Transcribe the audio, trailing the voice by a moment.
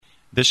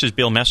This is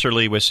Bill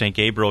Messerly with St.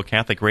 Gabriel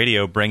Catholic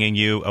Radio, bringing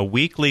you a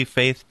weekly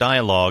faith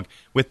dialogue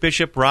with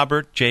Bishop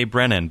Robert J.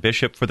 Brennan,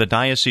 Bishop for the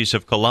Diocese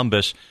of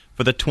Columbus,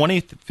 for the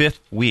 25th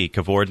week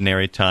of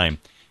Ordinary Time.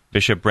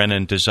 Bishop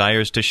Brennan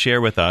desires to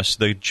share with us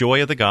the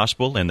joy of the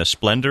gospel and the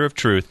splendor of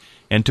truth,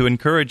 and to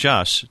encourage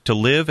us to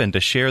live and to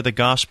share the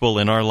gospel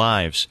in our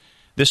lives.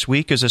 This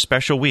week is a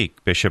special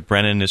week. Bishop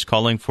Brennan is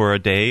calling for a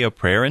day of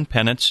prayer and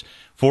penance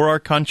for our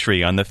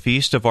country on the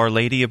Feast of Our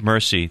Lady of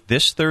Mercy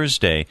this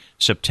Thursday,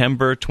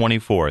 September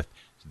 24th.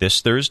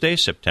 This Thursday,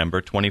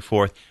 September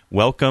 24th.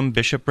 Welcome,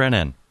 Bishop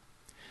Brennan.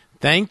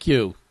 Thank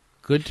you.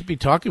 Good to be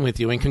talking with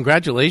you, and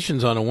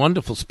congratulations on a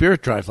wonderful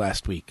spirit drive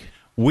last week.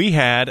 We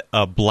had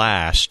a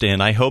blast,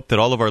 and I hope that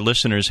all of our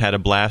listeners had a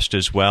blast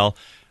as well.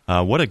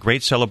 What a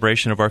great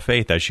celebration of our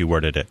faith, as you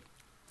worded it.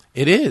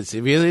 It is.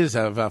 It really is,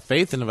 of our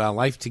faith and of our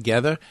life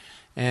together.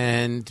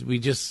 And we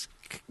just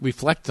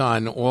reflect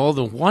on all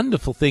the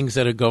wonderful things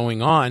that are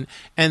going on,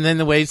 and then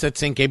the ways that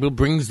St. Gabriel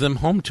brings them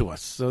home to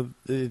us. So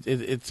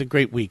it's a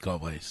great week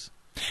always.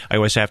 I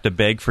always have to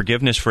beg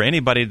forgiveness for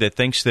anybody that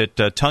thinks that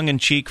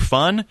tongue-in-cheek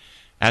fun,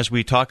 as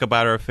we talk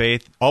about our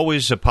faith,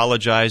 always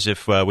apologize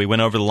if we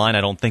went over the line.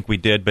 I don't think we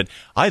did, but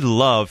I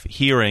love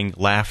hearing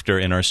laughter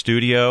in our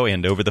studio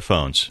and over the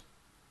phones.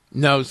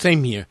 No,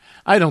 same here.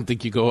 I don't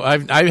think you go. I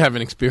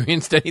haven't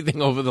experienced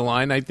anything over the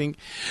line. I think,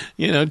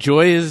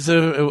 joy is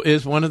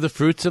one of the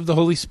fruits of the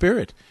Holy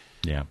Spirit.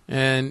 Yeah.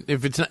 And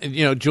if it's not,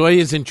 joy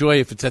isn't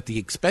joy if it's at the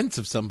expense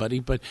of somebody,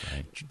 but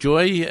right.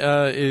 Joy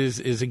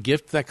is a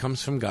gift that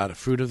comes from God, a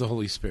fruit of the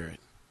Holy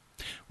Spirit.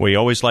 We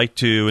always like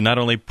to not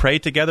only pray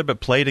together, but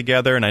play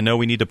together, and I know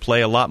we need to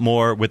play a lot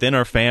more within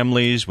our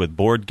families with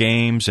board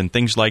games and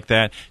things like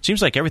that. It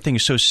seems like everything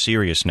is so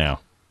serious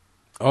now.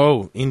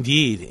 Oh,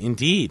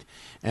 indeed.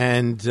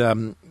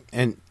 And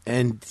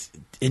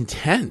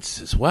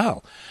intense as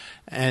well.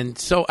 And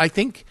so I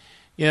think,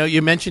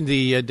 you mentioned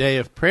the day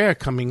of prayer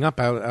coming up,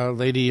 Our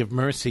Lady of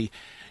Mercy.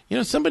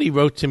 Somebody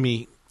wrote to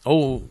me,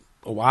 a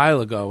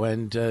while ago,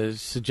 and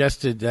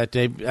suggested that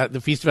day, the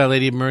Feast of Our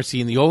Lady of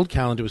Mercy in the old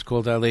calendar was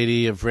called Our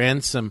Lady of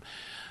Ransom,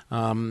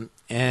 and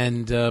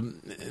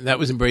that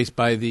was embraced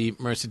by the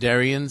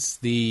Mercedarians.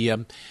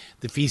 The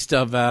Feast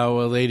of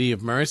Our Lady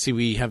of Mercy,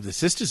 we have the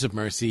Sisters of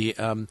Mercy.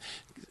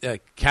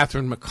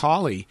 Catherine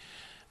Macaulay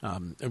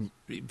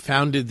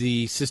founded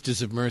the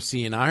Sisters of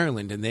Mercy in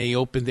Ireland, and they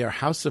opened their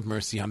House of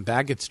Mercy on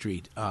Baggot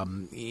Street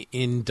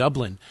in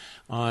Dublin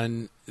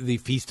on the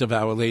Feast of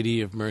Our Lady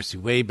of Mercy,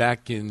 way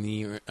back in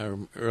the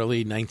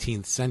early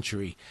 19th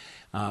century,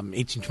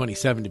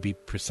 1827 to be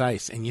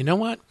precise. And you know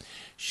what?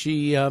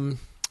 She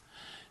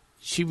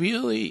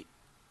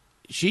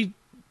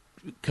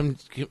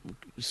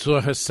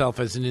saw herself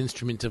as an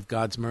instrument of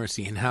God's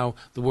mercy, and how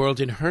the world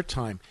in her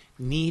time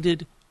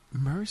needed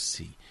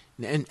mercy,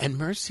 and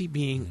mercy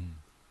being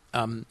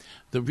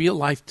the real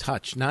life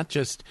touch, not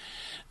just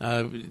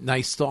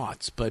nice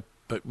thoughts, but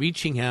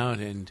reaching out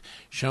and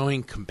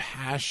showing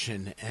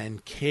compassion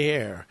and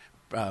care,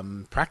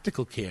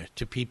 practical care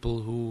to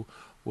people who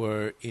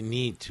were in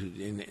need.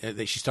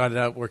 She started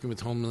out working with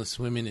homeless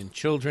women and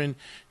children,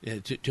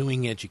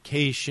 doing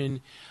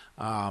education,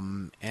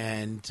 and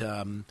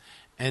then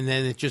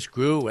it just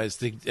grew as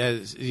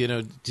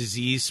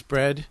disease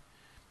spread.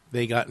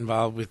 They got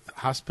involved with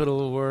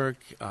hospital work.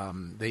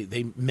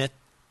 They met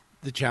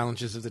the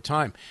challenges of the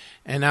time.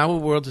 And our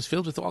world is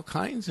filled with all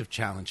kinds of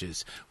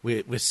challenges.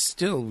 We're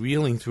still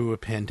reeling through a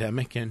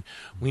pandemic, and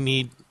we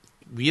need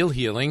real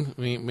healing.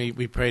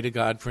 We pray to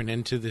God for an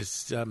end to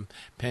this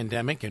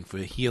pandemic and for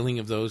the healing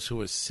of those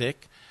who are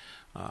sick.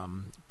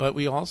 But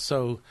we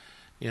also,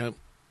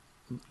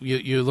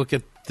 you look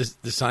at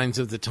the signs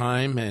of the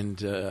time, and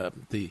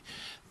the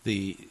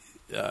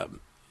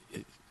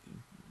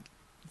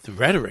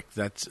rhetoric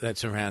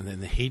that's around,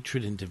 and the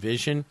hatred and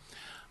division,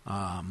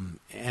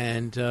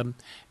 and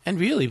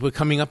really we're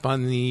coming up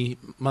on the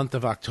month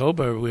of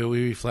October, where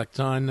we reflect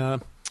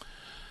on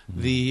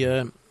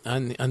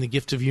the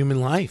gift of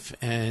human life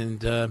and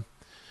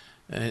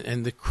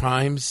the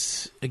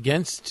crimes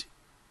against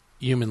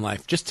human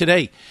life. Just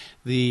today,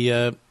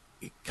 the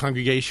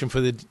Congregation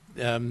for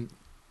the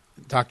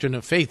Doctrine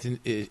of Faith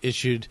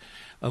issued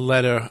a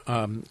letter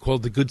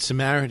called the Good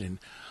Samaritan,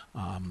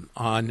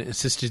 on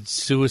assisted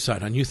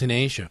suicide, on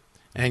euthanasia,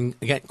 and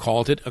again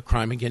called it a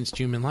crime against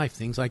human life.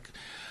 Things like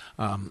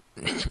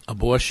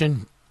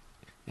abortion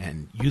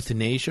and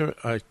euthanasia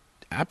are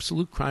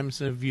absolute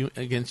crimes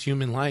against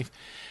human life.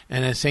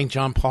 And as St.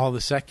 John Paul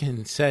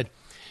II said,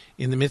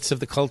 in the midst of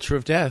the culture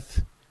of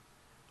death,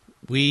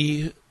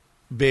 we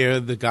bear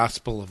the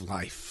gospel of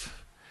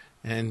life.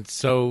 And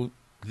so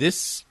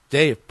this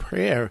day of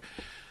prayer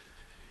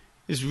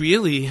is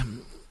really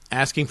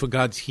asking for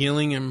God's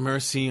healing and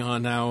mercy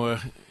on our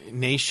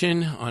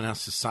nation, on our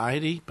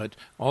society, but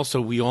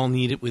also we all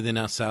need it within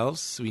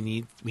ourselves. We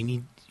need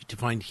to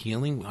find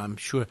healing. I'm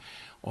sure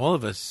all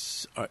of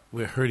us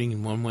we're hurting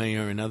in one way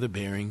or another,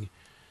 bearing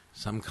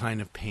some kind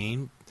of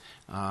pain,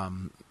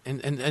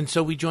 and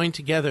so we join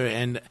together.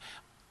 And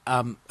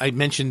I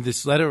mentioned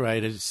this letter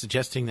writer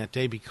suggesting that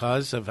day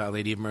because of Our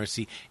Lady of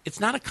Mercy. It's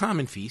not a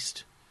common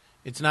feast.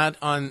 It's not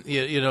on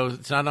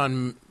it's not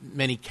on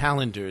many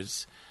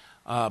calendars,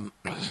 but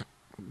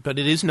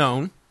it is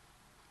known.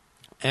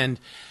 And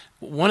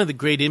one of the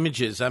great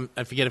images, I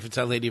forget if it's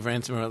Our Lady of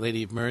Ransom or Our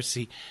Lady of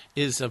Mercy,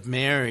 is of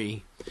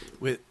Mary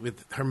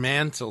with her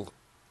mantle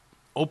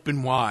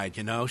open wide.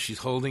 She's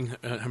holding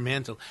her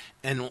mantle,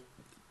 and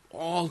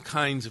all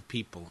kinds of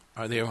people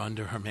are there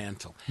under her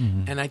mantle.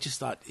 Mm-hmm. And I just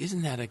thought,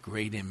 isn't that a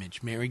great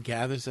image? Mary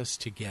gathers us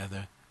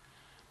together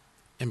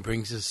and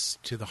brings us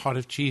to the heart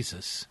of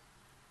Jesus,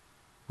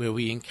 where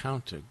we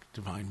encounter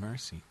divine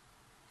mercy.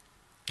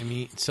 I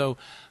mean, so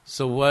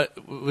what?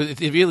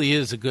 It really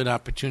is a good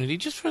opportunity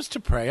just for us to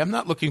pray. I'm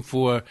not looking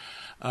for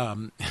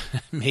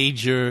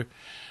major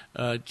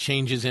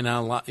changes in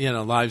our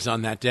lives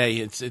on that day.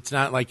 It's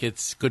not like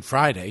it's Good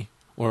Friday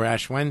or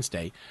Ash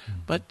Wednesday,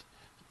 but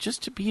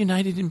just to be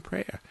united in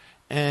prayer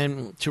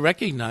and to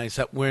recognize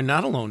that we're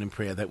not alone in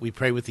prayer, that we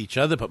pray with each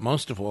other, but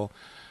most of all,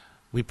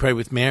 we pray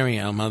with Mary,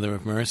 our Mother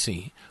of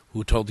Mercy,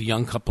 who told the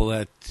young couple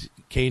at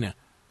Cana,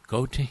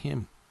 "Go to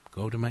him,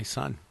 go to my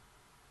son."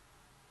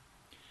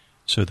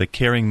 So the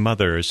Caring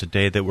Mother is a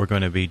day that we're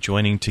going to be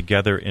joining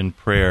together in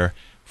prayer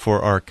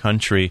for our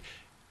country.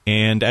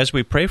 And as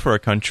we pray for our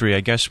country,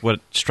 I guess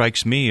what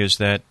strikes me is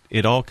that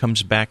it all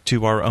comes back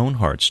to our own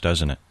hearts,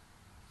 doesn't it?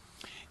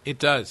 It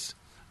does.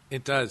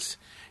 It does.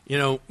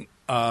 I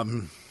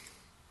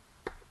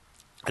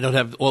don't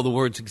have all the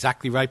words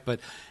exactly right, but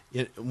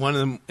one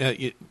of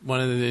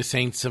the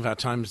saints of our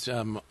times,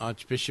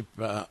 Archbishop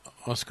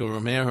Oscar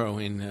Romero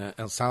in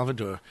El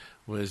Salvador,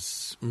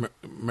 was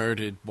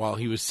murdered while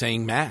he was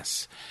saying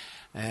Mass,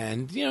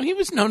 and he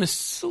was known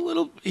as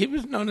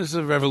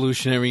a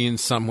revolutionary in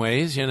some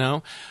ways,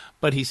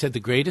 but he said the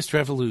greatest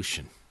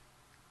revolution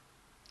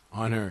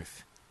on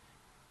earth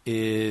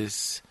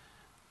is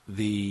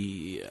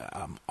the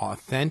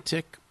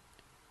authentic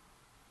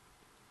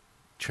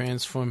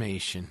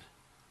transformation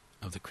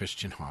of the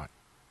Christian heart.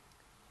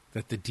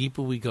 That the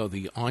deeper we go,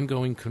 the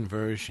ongoing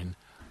conversion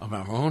of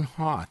our own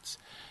hearts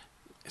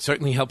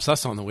certainly helps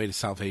us on the way to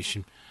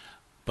salvation,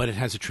 but it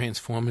has a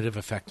transformative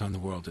effect on the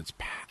world. It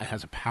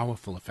has a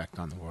powerful effect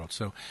on the world.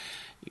 So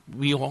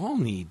we all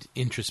need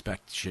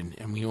introspection,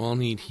 and we all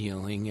need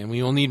healing, and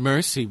we all need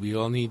mercy. We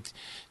all need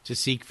to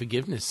seek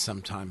forgiveness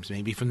sometimes,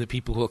 maybe from the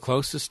people who are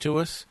closest to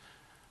us,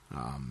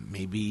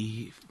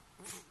 maybe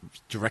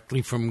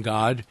directly from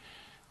God,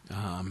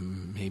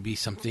 maybe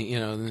something,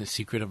 in the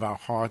secret of our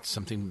hearts,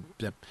 something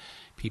that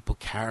people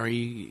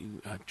carry,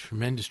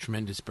 tremendous,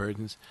 tremendous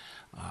burdens.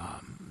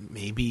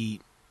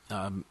 Maybe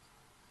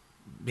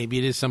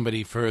it is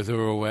somebody further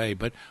away,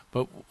 but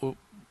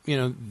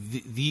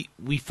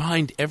we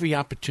find every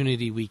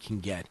opportunity we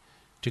can get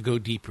to go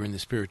deeper in the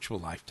spiritual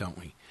life, don't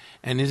we?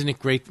 And isn't it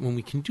great when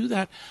we can do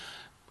that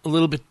a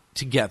little bit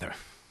together?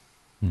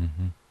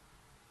 Mm-hmm.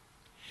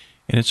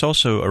 And it's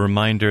also a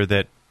reminder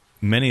that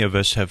many of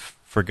us have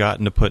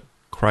forgotten to put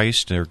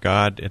Christ or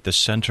God at the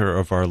center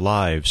of our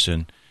lives,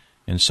 and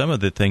some of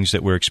the things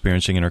that we're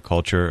experiencing in our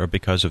culture are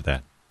because of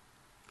that.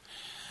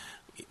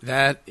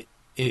 That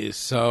is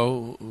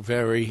so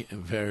very,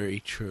 very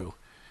true.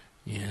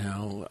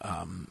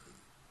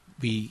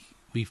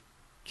 We've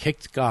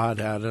kicked God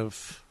out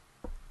of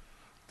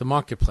the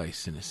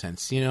marketplace, in a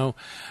sense.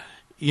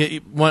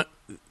 One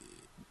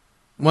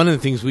of the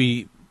things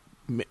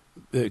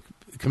the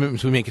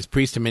commitments we make as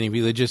priests, and many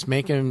religious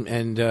make,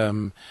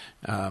 and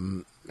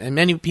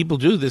many people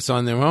do this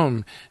on their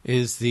own,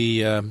 is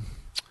the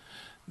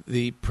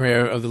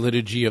prayer of the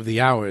Liturgy of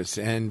the Hours.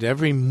 And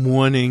every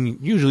morning,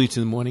 usually it's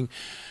in the morning,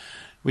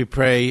 we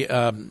pray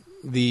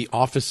the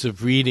Office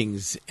of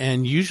Readings,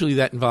 and usually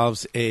that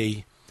involves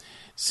a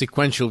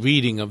sequential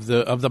reading of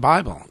the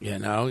Bible.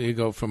 You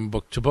go from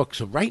book to book.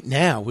 So right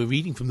now we're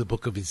reading from the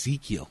book of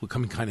Ezekiel. We're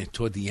coming kind of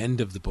toward the end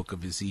of the book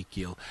of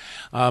Ezekiel.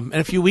 And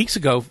a few weeks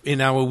ago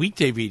in our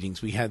weekday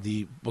readings, we had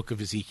the book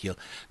of Ezekiel.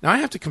 Now I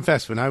have to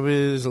confess, when I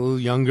was a little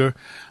younger,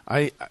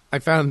 I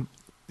found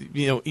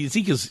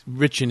Ezekiel's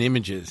rich in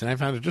images, and I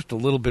found it just a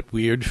little bit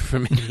weird for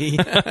me.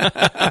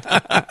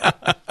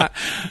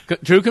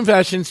 True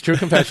confessions.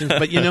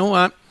 But you know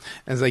what?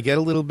 As I get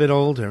a little bit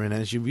older, and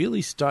as you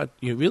really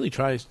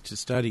try to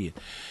study it,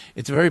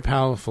 it's a very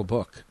powerful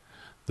book,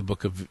 the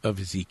book of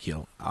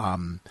Ezekiel.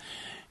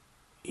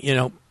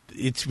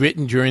 It's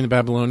written during the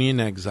Babylonian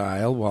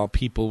exile while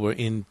people were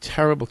in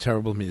terrible,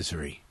 terrible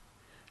misery.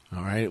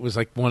 All right, it was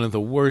like one of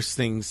the worst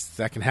things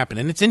that can happen.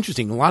 And it's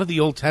interesting, a lot of the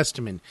Old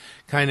Testament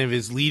kind of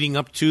is leading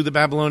up to the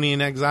Babylonian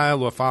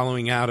exile or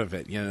following out of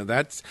it.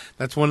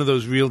 That's one of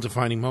those real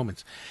defining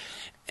moments.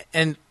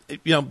 And,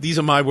 these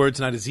are my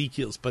words, not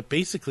Ezekiel's, but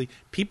basically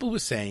people were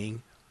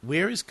saying,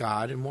 where is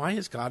God and why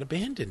has God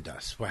abandoned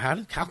us? Well,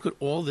 how could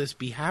all this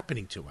be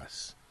happening to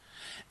us?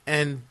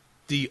 And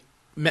the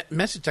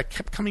message that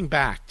kept coming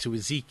back to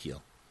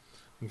Ezekiel,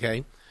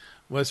 okay,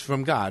 was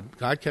from God.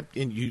 God kept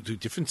you do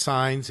different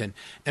signs, and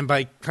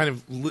by kind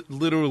of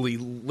literally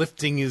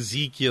lifting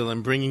Ezekiel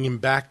and bringing him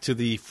back to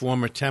the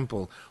former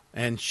temple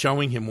and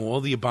showing him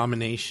all the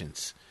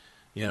abominations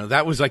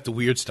That was like the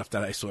weird stuff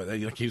that I saw.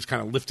 Like he was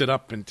kind of lifted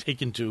up and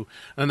taken to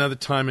another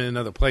time in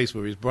another place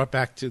where he was brought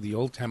back to the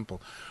old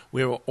temple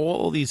where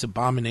all these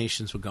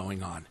abominations were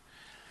going on.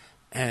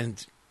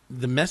 And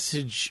the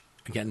message,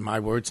 again, my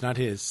words, not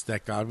his,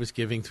 that God was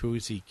giving through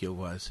Ezekiel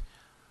was,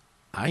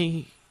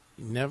 I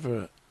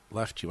never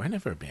left you. I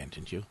never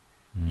abandoned you.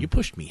 You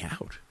pushed me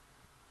out.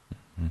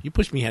 You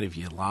pushed me out of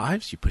your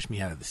lives. You pushed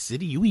me out of the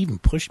city. You even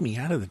pushed me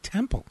out of the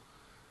temple.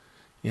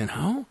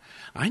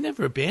 I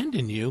never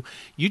abandoned you.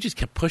 You just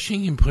kept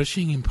pushing and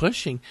pushing and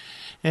pushing,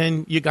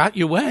 and you got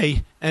your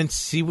way, and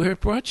see where it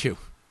brought you.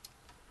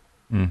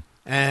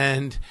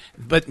 And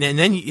then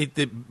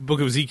the book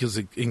of Ezekiel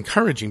is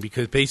encouraging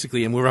because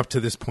basically, and we're up to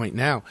this point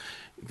now,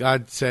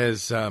 God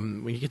says,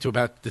 when you get to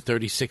about the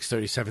 36th,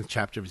 37th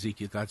chapter of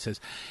Ezekiel, God says,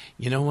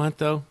 you know what,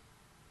 though?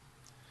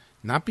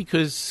 Not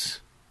because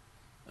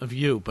of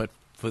you, but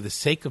for the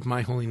sake of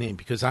my holy name,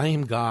 because I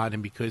am God,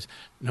 and because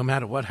no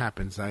matter what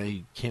happens,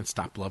 I can't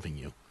stop loving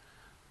you,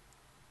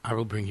 I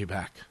will bring you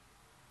back.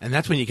 And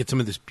that's when you get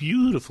some of this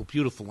beautiful,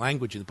 beautiful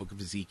language in the book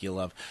of Ezekiel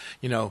of,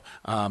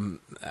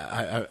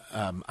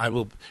 I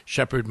will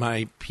shepherd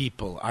my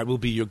people. I will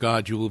be your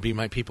God. You will be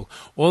my people.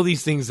 All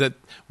these things that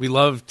we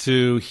love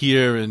to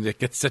hear and that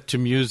get set to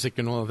music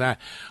and all of that.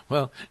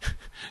 Well,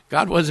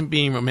 God wasn't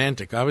being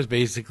romantic. God was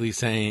basically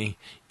saying,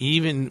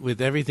 even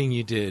with everything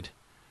you did,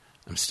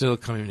 I'm still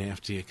coming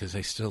after you because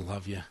I still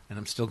love you, and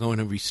I'm still going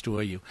to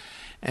restore you.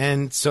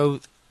 And so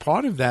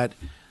part of that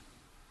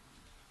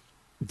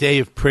day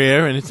of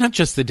prayer, and it's not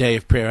just the day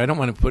of prayer. I don't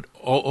want to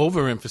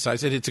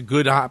overemphasize it. It's a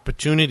good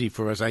opportunity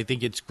for us. I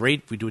think it's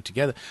great if we do it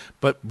together.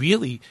 But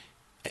really,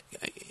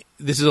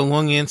 this is a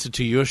long answer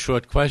to your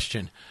short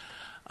question.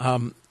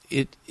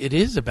 It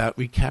is about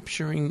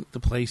recapturing the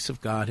place of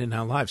God in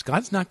our lives.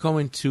 God's not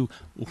going to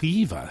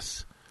leave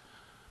us,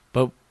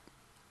 but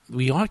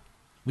we are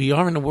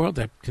in a world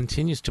that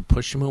continues to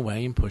push him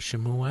away and push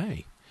him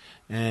away.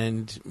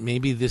 And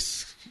maybe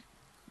this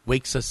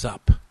wakes us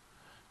up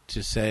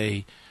to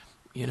say,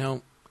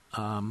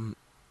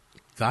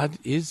 God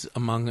is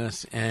among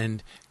us,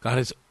 and God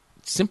is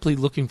simply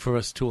looking for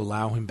us to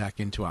allow him back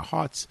into our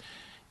hearts,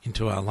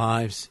 into our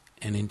lives,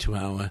 and into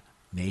our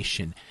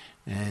nation.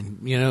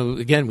 And,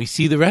 again, we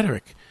see the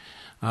rhetoric.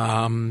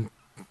 It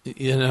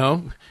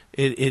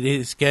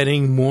is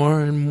getting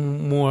more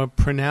and more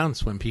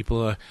pronounced when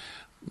people are,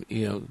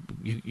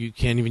 you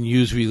can't even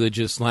use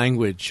religious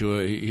language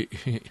or the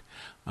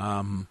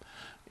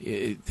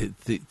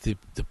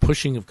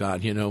pushing of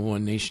God,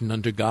 one nation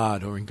under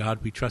God or in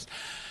God we trust.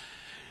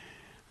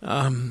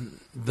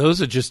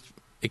 Those are just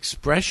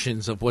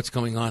expressions of what's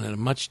going on at a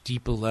much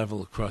deeper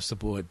level across the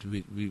board.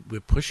 We're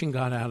pushing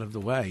God out of the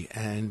way,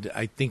 and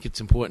I think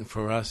it's important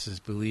for us as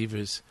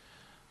believers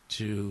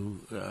to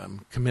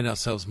commit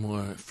ourselves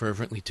more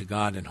fervently to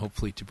God and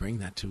hopefully to bring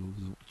that to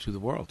the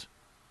world.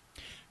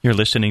 You're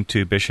listening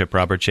to Bishop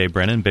Robert J.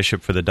 Brennan,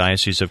 Bishop for the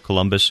Diocese of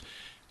Columbus,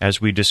 as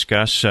we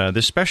discuss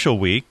this special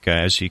week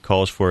as he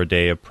calls for a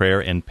day of prayer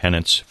and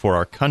penance for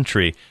our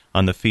country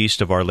on the Feast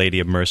of Our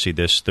Lady of Mercy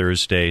this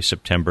Thursday,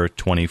 September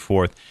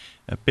 24th.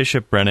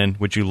 Bishop Brennan,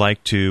 would you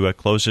like to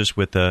close us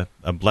with a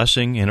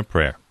blessing and a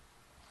prayer?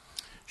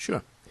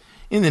 Sure.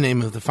 In the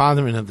name of the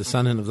Father, and of the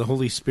Son, and of the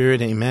Holy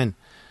Spirit, amen.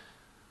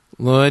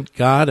 Lord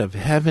God of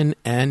heaven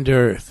and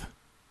earth,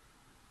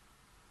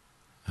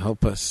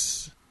 help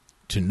us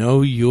to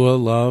know your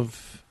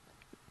love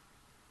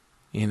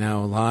in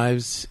our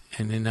lives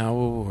and in our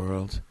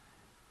world,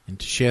 and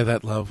to share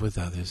that love with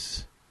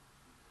others.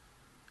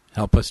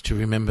 Help us to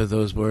remember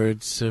those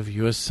words of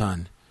your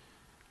Son,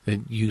 that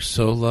you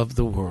so loved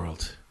the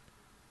world,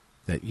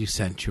 that you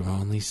sent your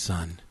only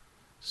Son,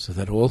 so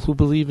that all who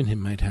believe in him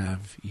might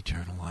have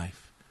eternal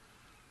life.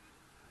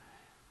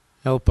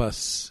 Help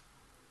us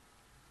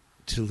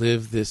to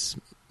live this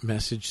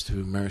message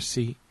through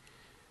mercy.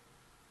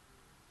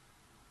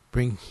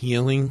 Bring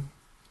healing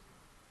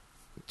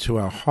to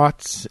our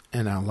hearts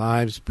and our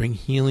lives. Bring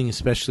healing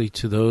especially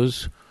to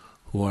those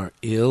who are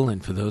ill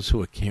and for those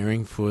who are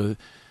caring for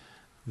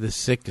the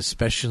sick,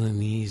 especially in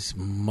these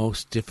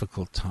most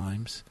difficult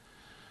times.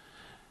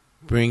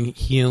 Bring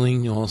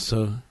healing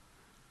also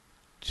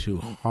to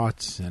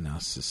hearts and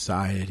our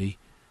society.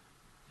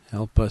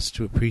 Help us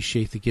to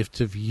appreciate the gift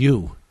of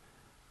you,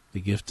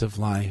 the gift of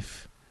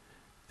life,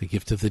 the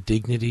gift of the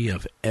dignity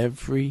of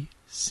every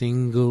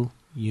single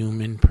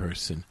human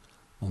person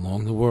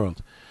along the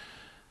world.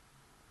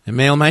 And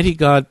may Almighty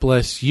God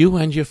bless you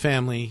and your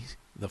family,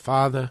 the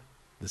Father,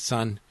 the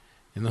Son,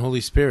 and the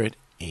Holy Spirit.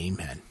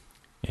 Amen.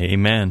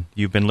 Amen.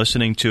 You've been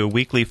listening to a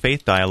weekly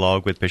faith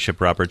dialogue with Bishop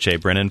Robert J.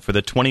 Brennan for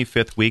the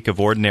 25th week of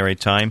Ordinary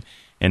Time,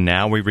 and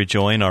now we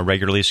rejoin our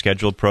regularly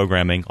scheduled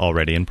programming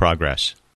already in progress.